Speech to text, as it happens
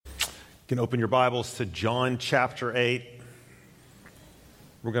You can open your Bibles to John chapter 8.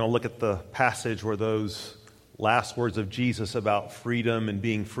 We're going to look at the passage where those last words of Jesus about freedom and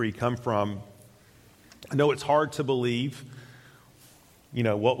being free come from. I know it's hard to believe,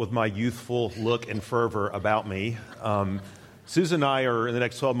 what with my youthful look and fervor about me. Susan and I are, in the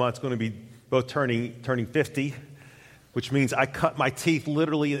next 12 months, going to be both turning 50, which means I cut my teeth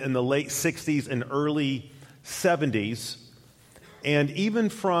literally in the late 60s and early 70s. And even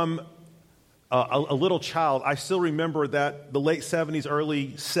from a little child, I still remember that the late 70s,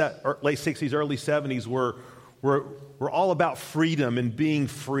 late 60s, early 70s were all about freedom and being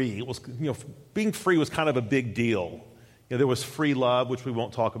free. It was, being free was kind of a big deal. There was free love, which we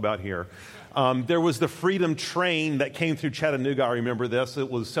won't talk about here. There was the Freedom Train that came through Chattanooga. I remember this. It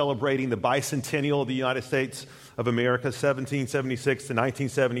was celebrating the bicentennial of the United States of America, 1776 to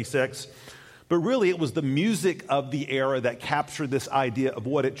 1976. But really, it was the music of the era that captured this idea of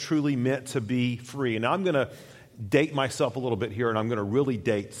what it truly meant to be free. And I'm going to date myself a little bit here, and I'm going to really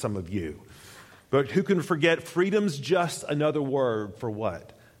date some of you. But who can forget freedom's just another word for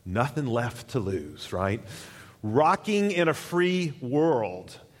what? Nothing left to lose, right? Rocking in a free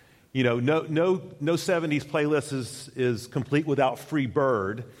world. No 70s playlist is complete without Free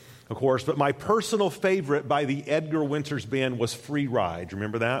Bird, of course. But my personal favorite by the Edgar Winters Band was Free Ride.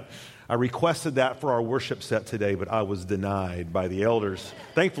 Remember that? I requested that for our worship set today, but I was denied by the elders.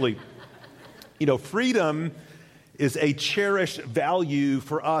 Thankfully, freedom is a cherished value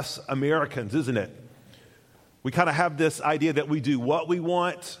for us Americans, isn't it? We kind of have this idea that we do what we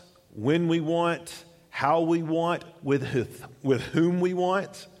want, when we want, how we want, with whom we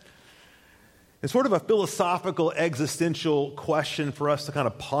want. It's sort of a philosophical, existential question for us to kind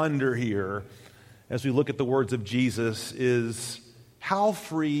of ponder here as we look at the words of Jesus is, how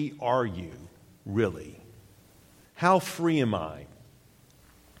free are you, really? How free am I?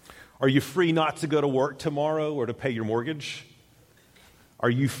 Are you free not to go to work tomorrow or to pay your mortgage? Are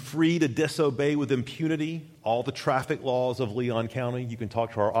you free to disobey with impunity all the traffic laws of Leon County? You can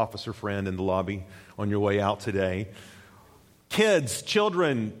talk to our officer friend in the lobby on your way out today. Kids,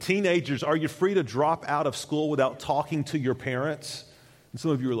 children, teenagers, are you free to drop out of school without talking to your parents? And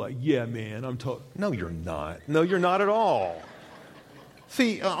some of you are like, yeah, man, I'm talking. No, you're not. No, you're not at all.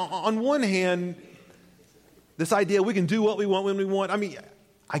 See, on one hand, this idea we can do what we want when we want,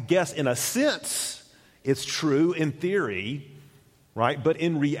 I guess in a sense, it's true in theory, right? But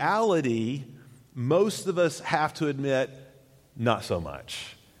in reality, most of us have to admit, not so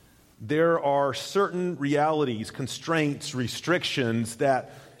much. There are certain realities, constraints, restrictions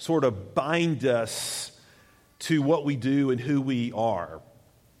that sort of bind us to what we do and who we are.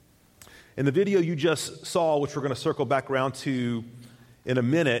 In the video you just saw, which we're going to circle back around to in a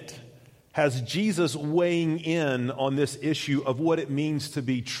minute, has Jesus weighing in on this issue of what it means to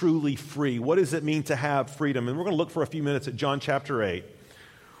be truly free. What does it mean to have freedom? And we're going to look for a few minutes at John chapter 8,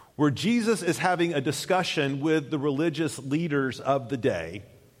 where Jesus is having a discussion with the religious leaders of the day.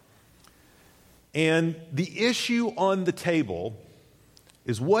 And the issue on the table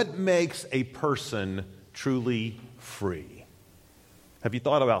is what makes a person truly free. Have you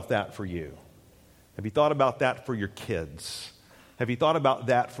thought about that for you? Have you thought about that for your kids? Have you thought about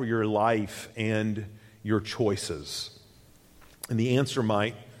that for your life and your choices? And the answer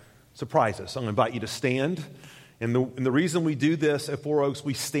might surprise us. I'm going to invite you to stand. And the reason we do this at Four Oaks,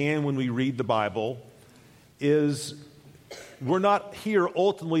 we stand when we read the Bible, is we're not here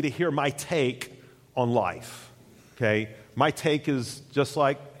ultimately to hear my take on life. Okay? My take is just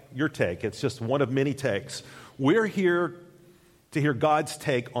like your take. It's just one of many takes. We're here to hear God's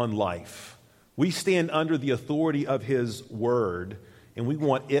take on life. We stand under the authority of His Word, and we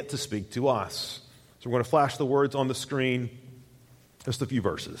want it to speak to us. So we're going to flash the words on the screen, just a few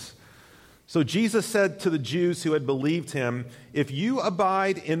verses. So Jesus said to the Jews who had believed Him, "If you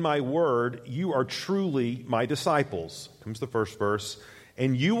abide in my word, you are truly my disciples." Comes the first verse.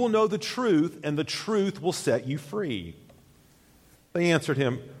 "And you will know the truth, and the truth will set you free." They answered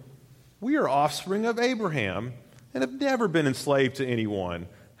Him, "We are offspring of Abraham and have never been enslaved to anyone.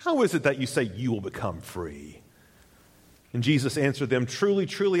 How is it that you say you will become free?" And Jesus answered them, "Truly,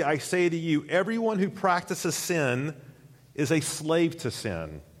 truly, I say to you, everyone who practices sin is a slave to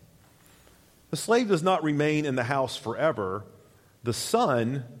sin. The slave does not remain in the house forever. The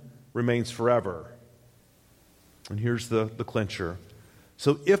son remains forever." And here's the clincher.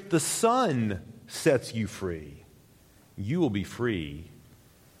 "So if the Son sets you free, you will be free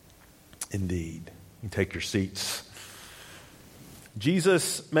indeed." You can take your seats.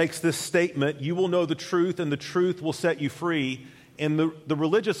 Jesus makes this statement, "You will know the truth, and the truth will set you free." And the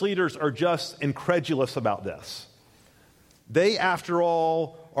religious leaders are just incredulous about this. They, after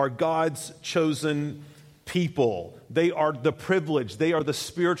all, are God's chosen people. They are the privileged. They are the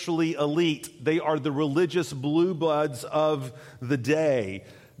spiritually elite. They are the religious blue bloods of the day.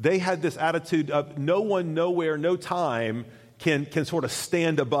 They had this attitude of no one, nowhere, no time can sort of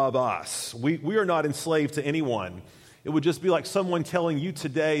stand above us. We are not enslaved to anyone. It would just be like someone telling you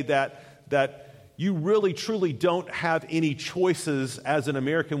today that you really, truly don't have any choices as an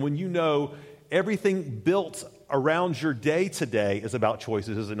American when you know everything built around your day today is about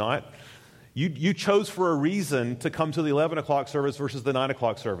choices, is it not? You chose for a reason to come to the 11 o'clock service versus the 9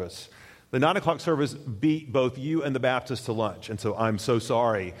 o'clock service. The 9 o'clock service beat both you and the Baptist to lunch, and so I'm so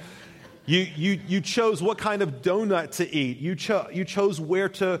sorry. You chose what kind of donut to eat. You chose where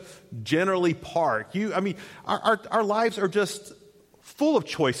to generally park. Our lives are just full of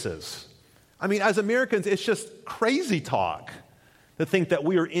choices. I mean, as Americans, it's just crazy talk to think that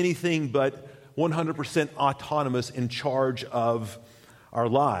we are anything but 100% autonomous in charge of our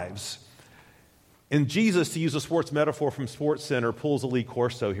lives. And Jesus, to use a sports metaphor from Sports Center, pulls a Lee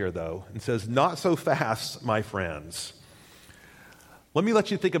Corso here, though, and says, "Not so fast, my friends." Let me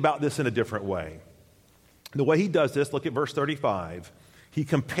let you think about this in a different way. The way he does this, look at verse 35. He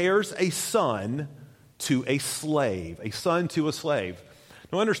compares a son to a slave, a son to a slave.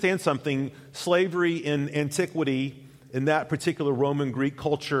 Now, understand something. Slavery in antiquity, in that particular Roman Greek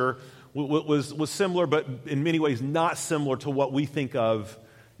culture, was similar, but in many ways not similar to what we think of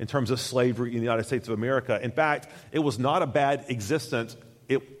in terms of slavery in the United States of America. In fact, it was not a bad existence.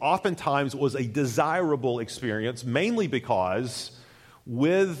 It oftentimes was a desirable experience, mainly because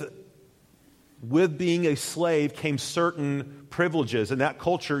with being a slave came certain privileges. In that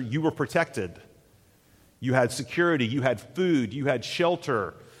culture, you were protected. You had security, you had food, you had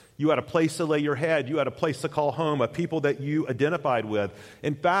shelter, you had a place to lay your head, you had a place to call home, a people that you identified with.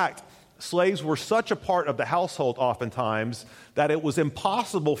 In fact, slaves were such a part of the household oftentimes that it was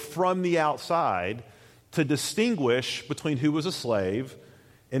impossible from the outside to distinguish between who was a slave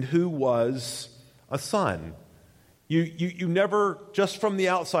and who was a son. You never, just from the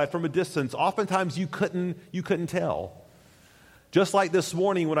outside, from a distance, oftentimes you couldn't tell. Just like this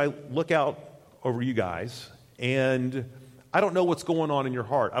morning when I look out over you guys and I don't know what's going on in your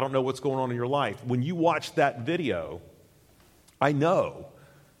heart. I don't know what's going on in your life. When you watch that video, I know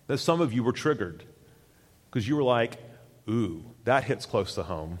that some of you were triggered because you were like, ooh, that hits close to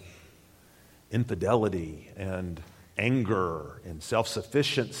home. Infidelity and anger and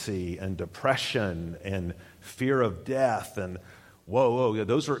self-sufficiency and depression and fear of death and whoa,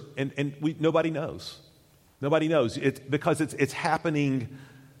 those are, nobody knows. Nobody knows. Because it's happening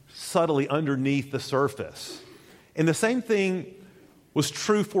subtly underneath the surface. And the same thing was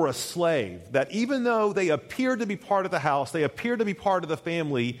true for a slave, that even though they appeared to be part of the house, they appeared to be part of the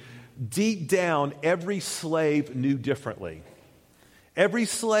family, deep down, every slave knew differently. Every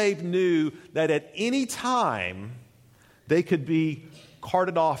slave knew that at any time they could be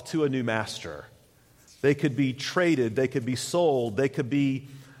carted off to a new master. They could be traded, they could be sold, they could be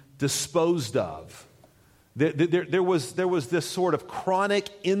disposed of. There was this sort of chronic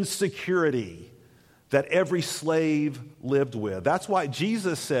insecurity that every slave lived with. That's why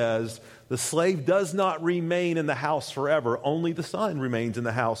Jesus says the slave does not remain in the house forever. Only the son remains in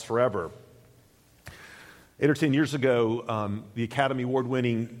the house forever. 8 or 10 years ago, the Academy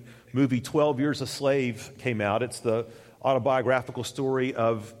Award-winning movie 12 Years a Slave came out. It's the autobiographical story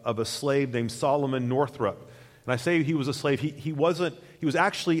of a slave named Solomon Northrop. And I say he was a slave. He was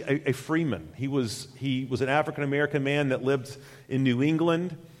actually a freeman. He was an African-American man that lived in New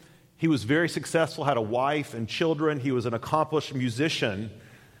England. He was very successful, had a wife and children. He was an accomplished musician.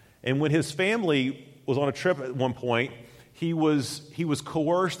 And when his family was on a trip at one point, he was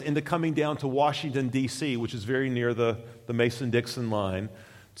coerced into coming down to Washington, D.C., which is very near the Mason-Dixon line,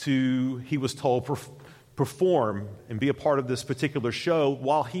 he was told, perform and be a part of this particular show.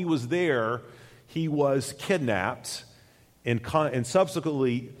 While he was there, he was kidnapped and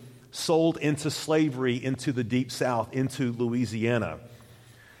subsequently sold into slavery into the Deep South, into Louisiana.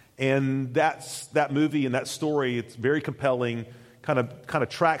 And that movie and that story, it's very compelling, kind of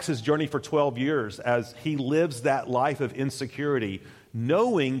tracks his journey for 12 years as he lives that life of insecurity,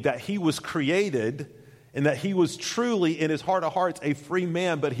 knowing that he was created and that he was truly, in his heart of hearts, a free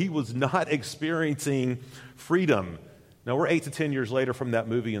man, but he was not experiencing freedom. Now, we're 8 to 10 years later from that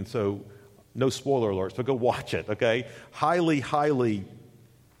movie, and so no spoiler alerts, but go watch it, okay? Highly, highly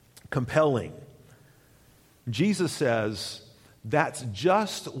compelling. Jesus says that's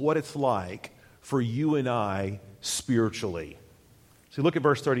just what it's like for you and I spiritually. So look at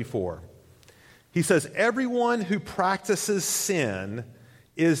verse 34. He says, everyone who practices sin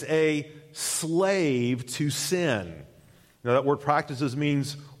is a slave to sin. Now, that word practices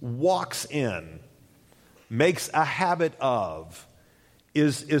means walks in, makes a habit of,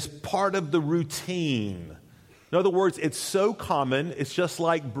 is part of the routine. In other words, it's so common, it's just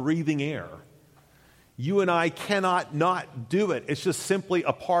like breathing air. You and I cannot not do it. It's just simply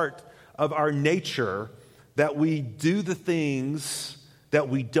a part of our nature that we do the things that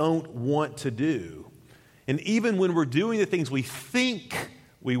we don't want to do. And even when we're doing the things we think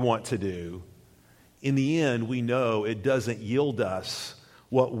we want to do, in the end, we know it doesn't yield us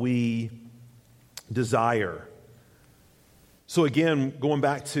what we desire. So again, going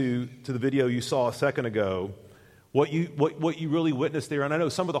back to the video you saw a second ago, what you really witnessed there, and I know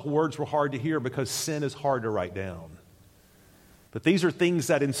some of the words were hard to hear because sin is hard to write down. But these are things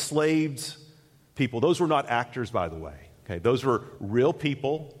that enslaved people. Those were not actors, by the way. Okay, those were real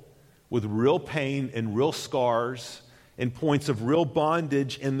people with real pain and real scars and points of real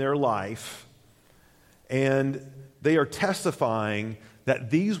bondage in their life. And they are testifying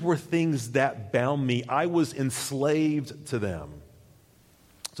that these were things that bound me. I was enslaved to them.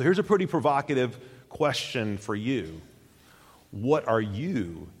 So here's a pretty provocative question for you. What are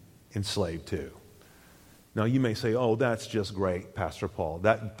you enslaved to? Now, you may say, oh, that's just great, Pastor Paul.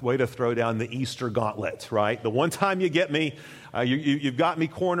 That way to throw down the Easter gauntlet, right? The one time you get me, you've got me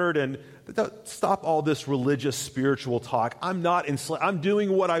cornered, and stop all this religious, spiritual talk. I'm not enslaved. I'm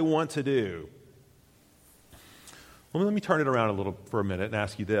doing what I want to do. Well, let me turn it around a little for a minute and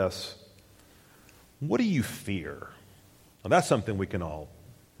ask you this. What do you fear? Well, that's something we can all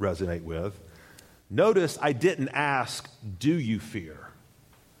resonate with. Notice I didn't ask, do you fear?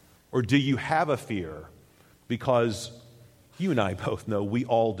 Or do you have a fear? Because you and I both know we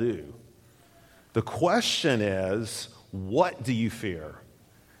all do. The question is, what do you fear?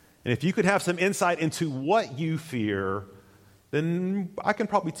 And if you could have some insight into what you fear, then I can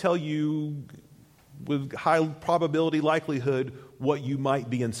probably tell you with high probability likelihood what you might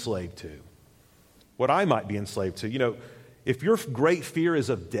be enslaved to. What I might be enslaved to. You know, if your great fear is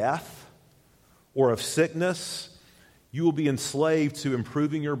of death or of sickness, you will be enslaved to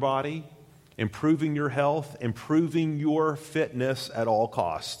improving your body, improving your health, improving your fitness at all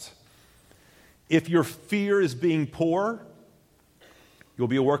costs. If your fear is being poor, you'll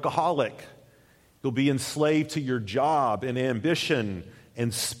be a workaholic. You'll be enslaved to your job and ambition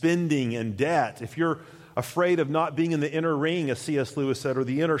and spending and debt. If you're afraid of not being in the inner ring, as C.S. Lewis said, or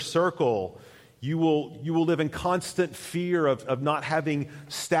the inner circle, you will live in constant fear of not having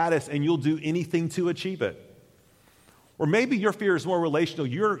status, and you'll do anything to achieve it. Or maybe your fear is more relational.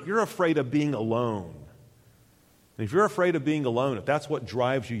 You're afraid of being alone. And if you're afraid of being alone, if that's what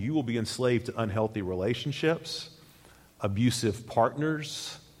drives you, you will be enslaved to unhealthy relationships, abusive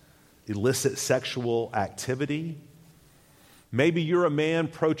partners, illicit sexual activity. Maybe you're a man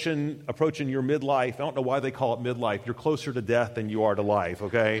approaching your midlife. I don't know why they call it midlife. You're closer to death than you are to life,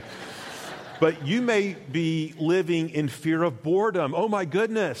 okay? But you may be living in fear of boredom. Oh my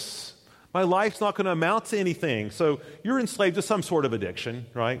goodness, my life's not going to amount to anything. So you're enslaved to some sort of addiction,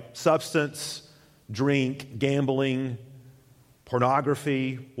 right? Substance, drink, gambling,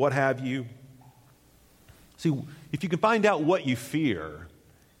 pornography, what have you. See, if you can find out what you fear,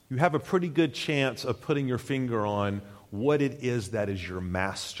 you have a pretty good chance of putting your finger on what it is that is your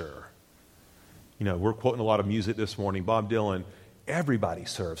master. You know, we're quoting a lot of music this morning. Bob Dylan, everybody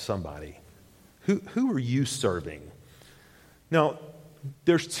serves somebody. Who are you serving? Now,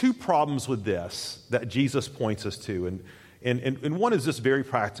 there's two problems with this that Jesus points us to. And one is just very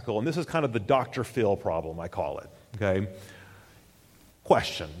practical, and this is kind of the Dr. Phil problem, I call it. Okay?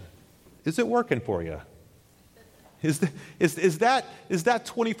 Question. Is it working for you? Is that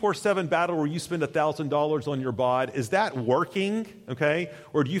 24/7 battle where you spend $1,000 on your bod, is that working? Okay?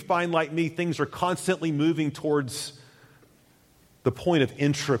 Or do you find, like me, things are constantly moving towards the point of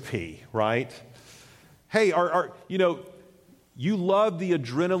entropy, right? Hey, you love the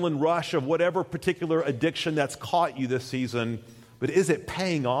adrenaline rush of whatever particular addiction that's caught you this season, but is it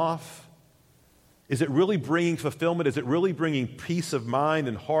paying off? Is it really bringing fulfillment? Is it really bringing peace of mind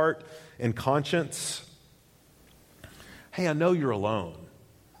and heart and conscience? Hey, I know you're alone.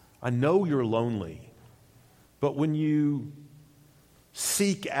 I know you're lonely. But when you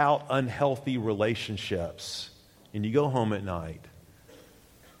seek out unhealthy relationships and you go home at night,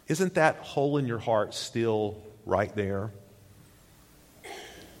 isn't that hole in your heart still right there?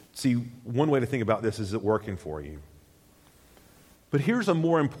 See, one way to think about this is it working for you? But here's a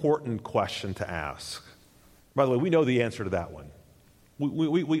more important question to ask. By the way, we know the answer to that one.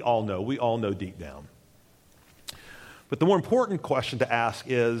 We all know. We all know deep down. But the more important question to ask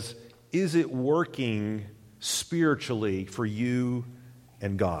is it working spiritually for you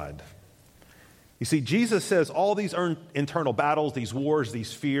and God? You see, Jesus says all these internal battles, these wars,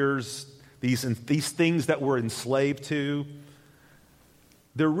 these fears, these things that we're enslaved to,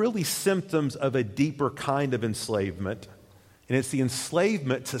 they're really symptoms of a deeper kind of enslavement. And it's the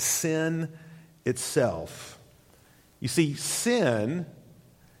enslavement to sin itself. You see, sin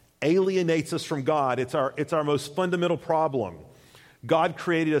alienates us from God. It's our most fundamental problem. God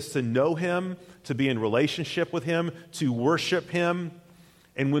created us to know Him, to be in relationship with Him, to worship Him.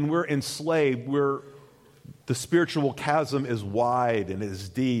 And when we're enslaved, the spiritual chasm is wide and is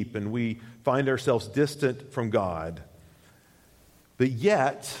deep, and we find ourselves distant from God. But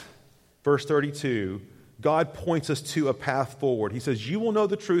yet, verse 32, God points us to a path forward. He says, you will know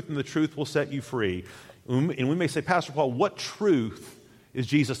the truth, and the truth will set you free. And we may say, Pastor Paul, what truth is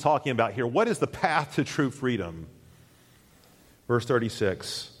Jesus talking about here? What is the path to true freedom? Verse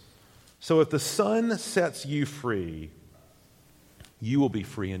 36, so if the Son sets you free, you will be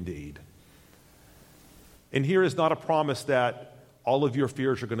free indeed. And here is not a promise that all of your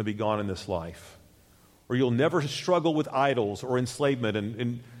fears are going to be gone in this life, or you'll never struggle with idols or enslavement.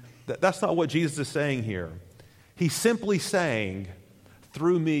 And that's not what Jesus is saying here. He's simply saying,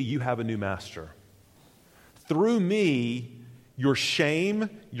 through me, you have a new master. Through me, your shame,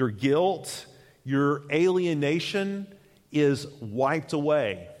 your guilt, your alienation is wiped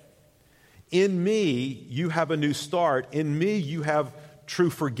away. In me, you have a new start. In me, you have true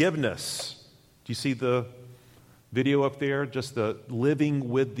forgiveness. Do you see the video up there? Just the living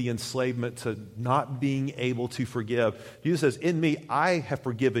with the enslavement to not being able to forgive. Jesus says, in me, I have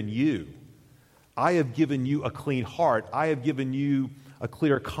forgiven you. I have given you a clean heart. I have given you a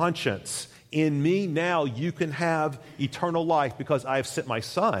clear conscience. In me, now you can have eternal life because I have sent my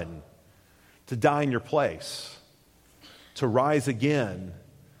Son to die in your place, to rise again,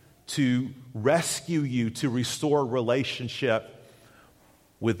 to rescue you, to restore relationship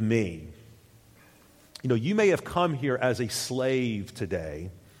with me. You know, you may have come here as a slave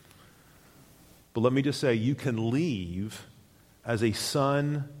today, but let me just say, you can leave as a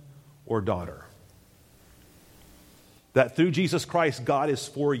son or daughter. That through Jesus Christ, God is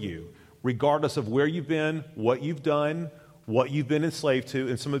for you, regardless of where you've been, what you've done, what you've been enslaved to.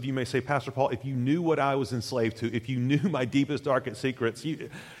 And some of you may say, Pastor Paul, if you knew what I was enslaved to, if you knew my deepest, darkest secrets,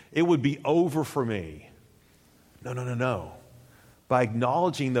 it would be over for me. No. By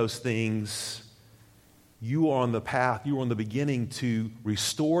acknowledging those things, you are on the path, you are on the beginning to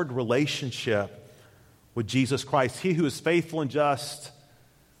restored relationship with Jesus Christ. He who is faithful and just,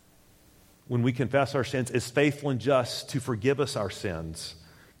 when we confess our sins, is faithful and just to forgive us our sins,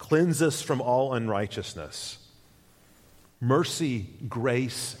 cleanse us from all unrighteousness. Mercy,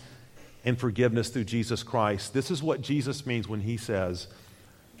 grace, and forgiveness through Jesus Christ. This is what Jesus means when he says,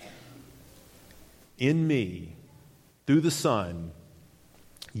 in me, through the Son,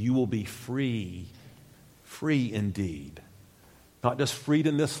 you will be free indeed. Not just freed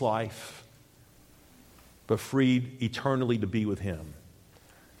in this life, but freed eternally to be with Him.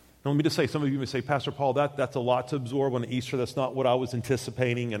 Now, let me just say, some of you may say, Pastor Paul, that's a lot to absorb on Easter. That's not what I was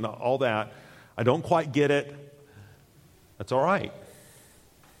anticipating and all that. I don't quite get it. That's all right.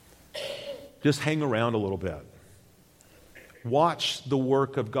 Just hang around a little bit. Watch the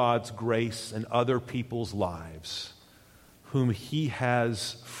work of God's grace in other people's lives whom He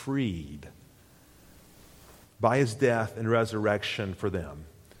has freed by His death and resurrection for them.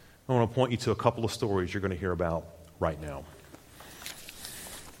 I want to point you to a couple of stories you're going to hear about right now.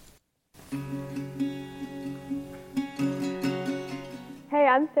 Hey,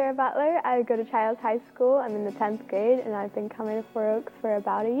 I'm Sarah Butler. I go to Childs High School. I'm in the 10th grade, and I've been coming to Four Oaks for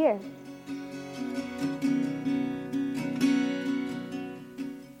about a year.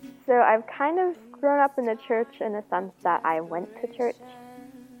 So I've kind of grown up in the church in the sense that I went to church,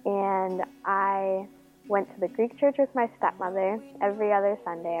 and I went to the Greek church with my stepmother. Every other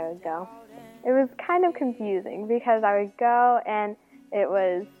Sunday I would go. It was kind of confusing because I would go and it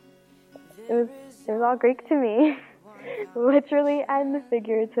was all Greek to me, literally and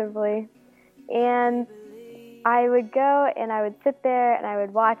figuratively. And I would go and I would sit there and I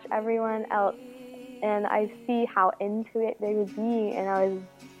would watch everyone else and I see how into it they would be, and I was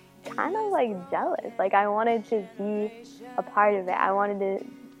kind of like jealous. Like I wanted to be a part of it. I wanted to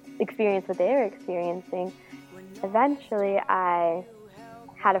experience what they were experiencing. Eventually, I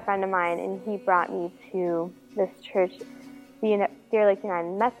had a friend of mine, and he brought me to this church, the Deer Lake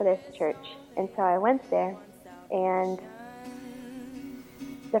United Methodist Church. And so I went there, and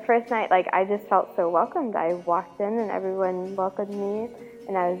the first night, I just felt so welcomed. I walked in, and everyone welcomed me,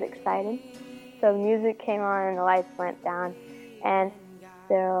 and I was excited. So music came on, and the lights went down, and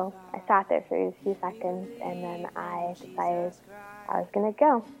so I sat there for a few seconds, and then I decided I was going to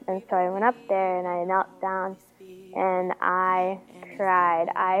go. And so I went up there, and I knelt down, and I cried.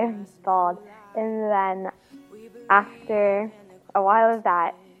 I bawled. And then after a while of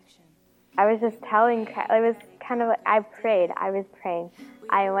that, I was just telling Christ, it was kind of like, I was praying.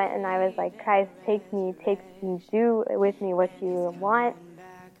 I went and I was like, Christ, take me, do with me what you want,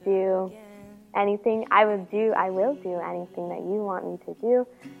 do anything. I will do anything that you want me to do.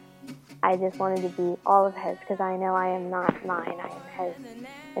 I just wanted to be all of his, because I know I am not mine, I am his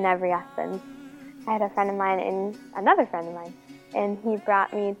in every essence. I had a friend of mine and another friend of mine, and he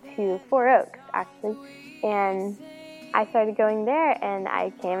brought me to Four Oaks, actually, and I started going there, and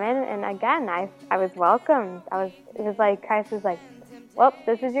I came in, and again, I was welcomed. It was like Christ was like, well,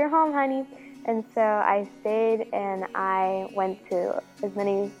 this is your home, honey. And so I stayed, and I went to as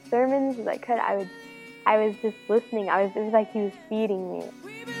many sermons as I could. I was just listening. It was like he was feeding me.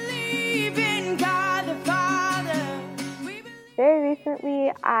 We believe in God the Father. Very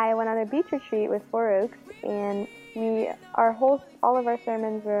recently, I went on a beach retreat with Four Oaks, and all of our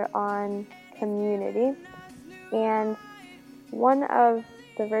sermons were on community. And one of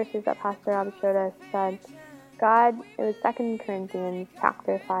the verses that Pastor Rob showed us said, it was 2 Corinthians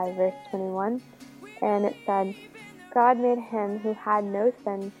chapter 5, verse 21, and it said, God made him who had no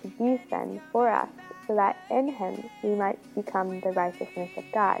sin to be sin for us, so that in him we might become the righteousness of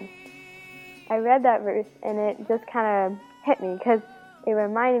God. I read that verse, and it just kind of hit me, because it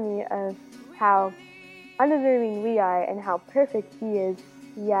reminded me of how undeserving we are and how perfect he is,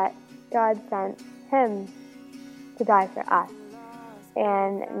 yet God sent him to die for us.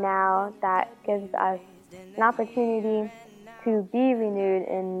 And now that gives us an opportunity to be renewed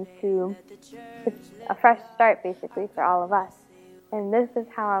and to a fresh start, basically, for all of us. And this is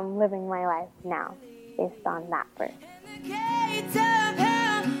how I'm living my life now, based on that verse.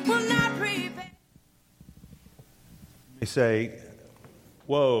 They say,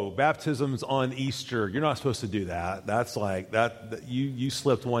 whoa, baptism's on Easter. You're not supposed to do that. That's like, you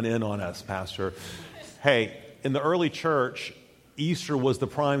slipped one in on us, Pastor. Hey, in the early church, Easter was the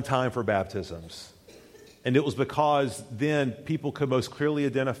prime time for baptisms. And it was because then people could most clearly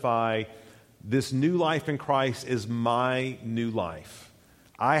identify this new life in Christ is my new life.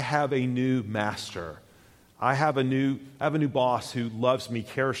 I have a new master. I have a new boss who loves me,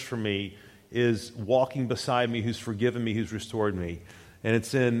 cares for me, is walking beside me, who's forgiven me, who's restored me. And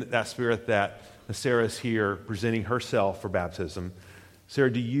it's in that spirit that Sarah is here presenting herself for baptism.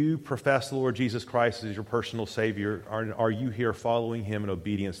 Sarah, do you profess the Lord Jesus Christ as your personal Savior? Are you here following him in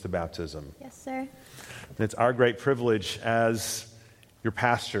obedience to baptism? Yes, sir. And it's our great privilege as your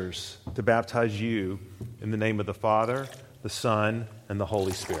pastors to baptize you in the name of the Father, the Son, and the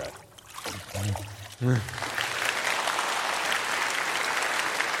Holy Spirit.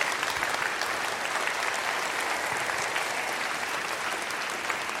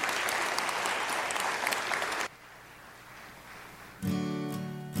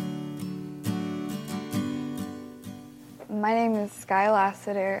 My name is Sky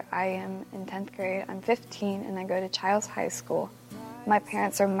Lassiter. I am in 10th grade. I'm 15, and I go to Childs High School. My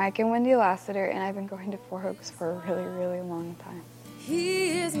parents are Mike and Wendy Lassiter, and I've been going to Four Oaks for a really, really long time.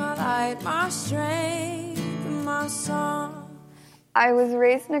 He is my light, my strength, my song. I was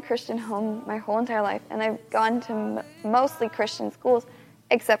raised in a Christian home my whole entire life, and I've gone to mostly Christian schools,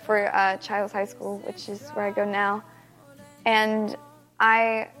 except for Childs High School, which is where I go now. And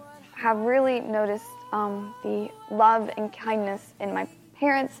I have really noticed the love and kindness in my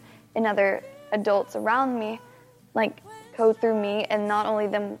parents and other adults around me, like, go through me, and not only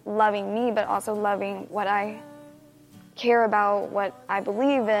them loving me, but also loving what I care about, what I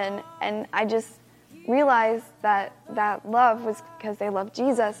believe in. And I just realized that love was because they loved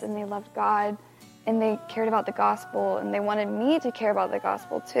Jesus and they loved God and they cared about the gospel and they wanted me to care about the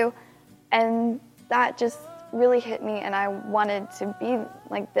gospel too. And that just really hit me, and I wanted to be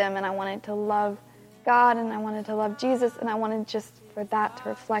like them, and I wanted to love God, and I wanted to love Jesus, and I wanted just for that to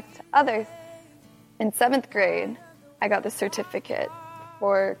reflect to others. In 7th grade, I got the certificate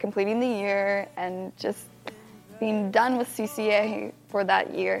for completing the year and just being done with CCA for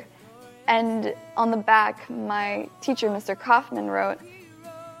that year. And on the back, my teacher, Mr. Kaufman, wrote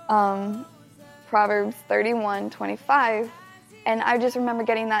Proverbs 31:25, and I just remember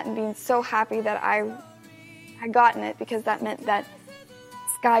getting that and being so happy that I had gotten it, because that meant that,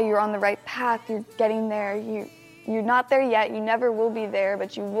 Sky, you're on the right path, you're getting there, you're not there yet, you never will be there,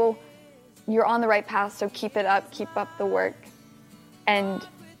 but you're on the right path, so keep it up, keep up the work. And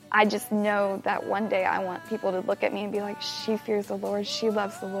I just know that one day I want people to look at me and be like, she fears the Lord, she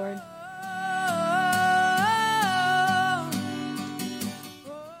loves the Lord.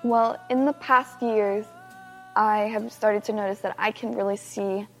 Well, in the past years, I have started to notice that I can really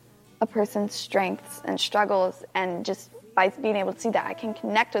see a person's strengths and struggles, and just by being able to see that, I can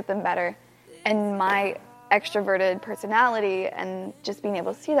connect with them better. And my extroverted personality and just being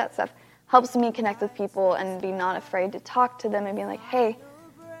able to see that stuff helps me connect with people and be not afraid to talk to them and be like, hey,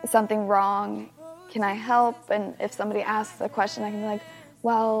 is something wrong? Can I help? And if somebody asks a question, I can be like,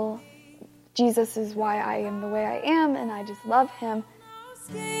 well, Jesus is why I am the way I am, and I just love him.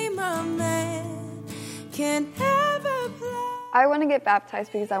 I want to get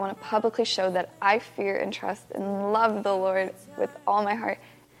baptized because I want to publicly show that I fear and trust and love the Lord with all my heart,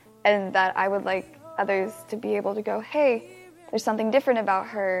 and that I would like others to be able to go, hey, there's something different about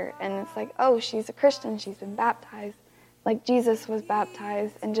her, and it's like, oh, she's a Christian, she's been baptized, like Jesus was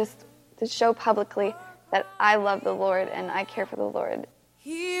baptized, and just to show publicly that I love the Lord and I care for the Lord.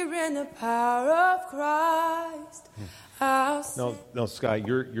 Here in the power of Christ. No, Sky,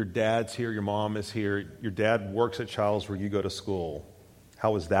 your dad's here, your mom is here. Your dad works at Childs where you go to school.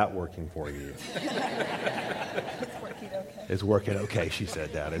 How is that working for you? It's working okay. It's working okay, she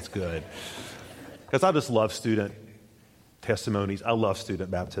said, Dad. It's good. Because I just love student testimonies. I love student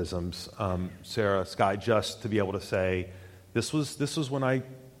baptisms. Sarah, Sky, just to be able to say, this was when I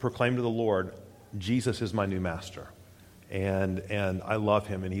proclaimed to the Lord, Jesus is my new master. And I love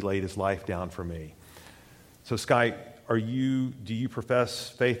him, and he laid his life down for me. So, Sky, do you profess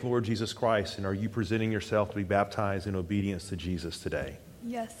faith in Lord Jesus Christ, and are you presenting yourself to be baptized in obedience to Jesus today?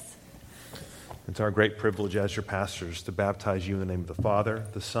 Yes. It's our great privilege as your pastors to baptize you in the name of the Father,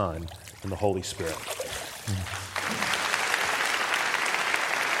 the Son, and the Holy Spirit.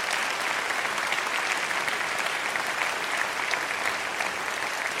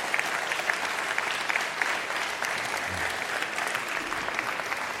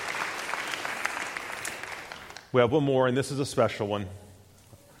 We have one more, and this is a special one.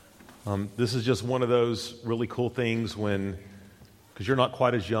 This is just one of those really cool things because you're not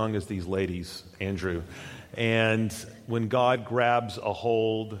quite as young as these ladies, Andrew, and when God grabs a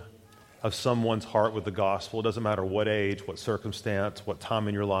hold of someone's heart with the gospel, it doesn't matter what age, what circumstance, what time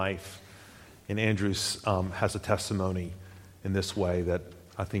in your life, and Andrew's has a testimony in this way that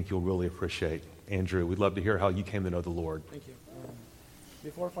I think you'll really appreciate. Andrew, we'd love to hear how you came to know the Lord. Thank you.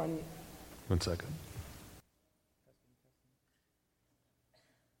 Before finding... One second.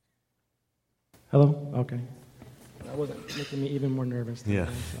 Hello? Okay. That wasn't making me even more nervous. Yeah.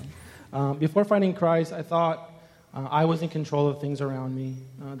 Before finding Christ, I thought I was in control of things around me.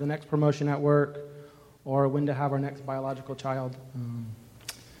 The next promotion at work, or when to have our next biological child.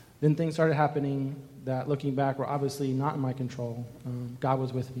 Then things started happening that, looking back, were obviously not in my control. God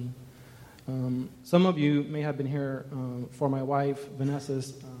was with me. Some of you may have been here for my wife,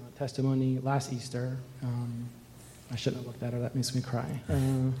 Vanessa's testimony last Easter. I shouldn't have looked at her. That makes me cry.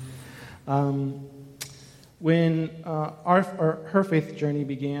 When her faith journey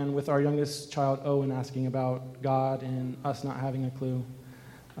began with our youngest child, Owen, asking about God and us not having a clue.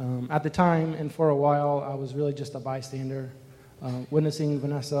 At the time, and for a while, I was really just a bystander, witnessing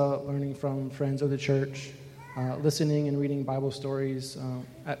Vanessa learning from friends of the church, listening and reading Bible stories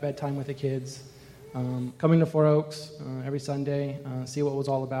at bedtime with the kids, coming to Four Oaks every Sunday, see what it was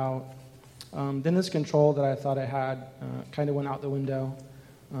all about. Then this control that I thought I had kind of went out the window.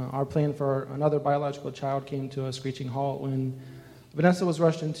 Our plan for another biological child came to a screeching halt when Vanessa was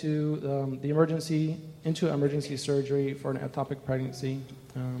rushed into emergency surgery for an ectopic pregnancy.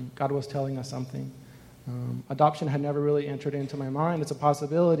 God was telling us something. Adoption had never really entered into my mind. It's a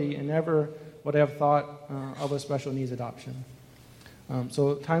possibility, and never would I have thought of a special needs adoption.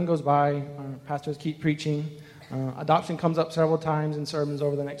 So time goes by. Pastors keep preaching. Adoption comes up several times in sermons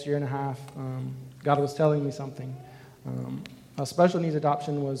over the next year and a half. God was telling me something. A special needs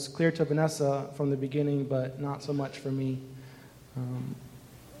adoption was clear to Vanessa from the beginning, but not so much for me.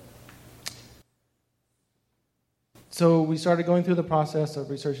 So we started going through the process of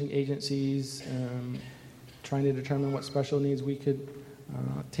researching agencies, trying to determine what special needs we could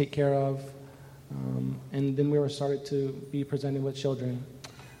take care of. And then we were started to be presented with children.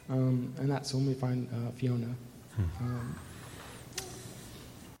 And that's when we find Fiona.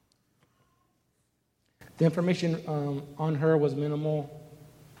 The information on her was minimal.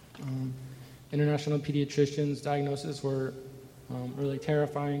 International pediatricians' diagnoses were really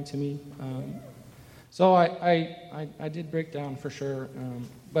terrifying to me. So I did break down for sure.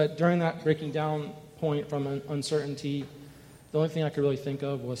 But during that breaking down point from an uncertainty, the only thing I could really think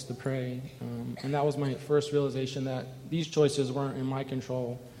of was to pray. And that was my first realization that these choices weren't in my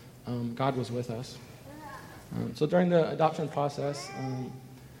control. God was with us. So during the adoption process,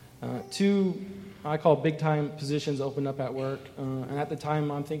 Two, I call big-time positions opened up at work. And at the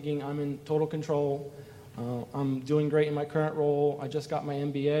time, I'm thinking I'm in total control. I'm doing great in my current role. I just got my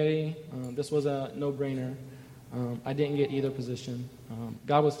MBA. This was a no-brainer. I didn't get either position.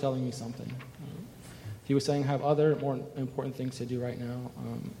 God was telling me something. He was saying I have other more important things to do right now.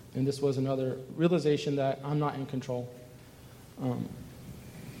 And this was another realization that I'm not in control.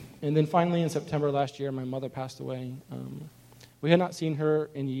 And then finally in September last year, my mother passed away. We had not seen her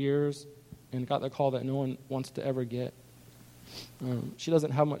in years and got the call that no one wants to ever get. She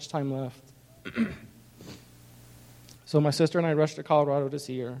doesn't have much time left. So my sister and I rushed to Colorado to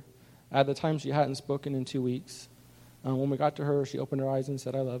see her. At the time, she hadn't spoken in 2 weeks. When we got to her, she opened her eyes and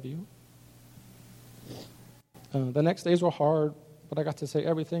said, "I love you." The next days were hard, but I got to say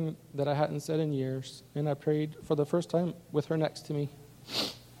everything that I hadn't said in years, and I prayed for the first time with her next to me.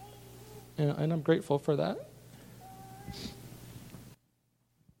 And I'm grateful for that.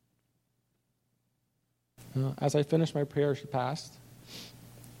 As I finished my prayer, she passed.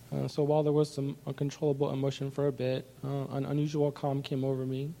 So while there was some uncontrollable emotion for a bit, an unusual calm came over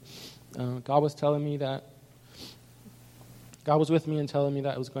me. God was telling me that, God was with me and telling me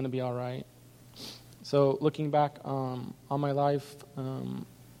that it was going to be all right. So looking back on my life,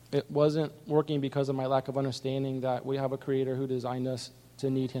 it wasn't working because of my lack of understanding that we have a Creator who designed us to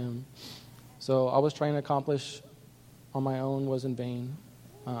need Him. So I was trying to accomplish on my own was in vain.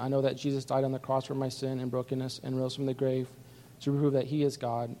 I know that Jesus died on the cross for my sin and brokenness and rose from the grave to prove that He is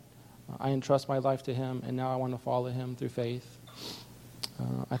God. I entrust my life to Him, and now I want to follow Him through faith.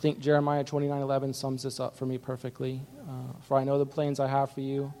 I think Jeremiah 29:11 sums this up for me perfectly. For I know the plans I have for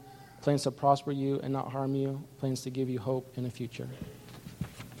you, plans to prosper you and not harm you, plans to give you hope in a future.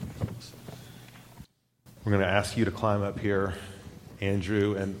 We're going to ask you to climb up here,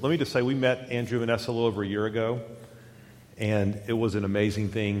 Andrew. And let me just say, we met Andrew and Vanessa a little over a year ago, and it was an amazing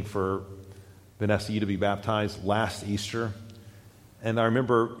thing for Vanessa, you to be baptized last Easter. And I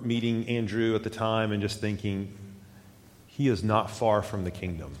remember meeting Andrew at the time and just thinking, he is not far from the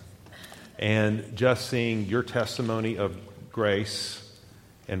kingdom. And just seeing your testimony of grace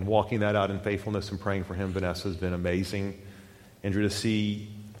and walking that out in faithfulness and praying for him, Vanessa, has been amazing. Andrew, to see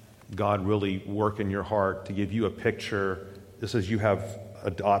God really work in your heart to give you a picture. This is, you have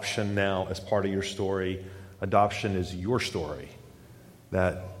adoption now as part of your story. Adoption is your story,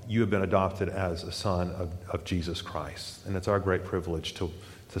 that you have been adopted as a son of Jesus Christ. And it's our great privilege to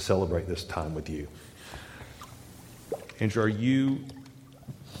celebrate this time with you. Andrew, are you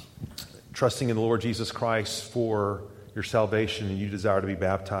trusting in the Lord Jesus Christ for your salvation, and you desire to be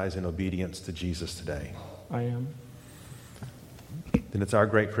baptized in obedience to Jesus today? I am. Then it's our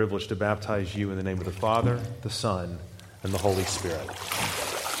great privilege to baptize you in the name of the Father, the Son, and the Holy Spirit.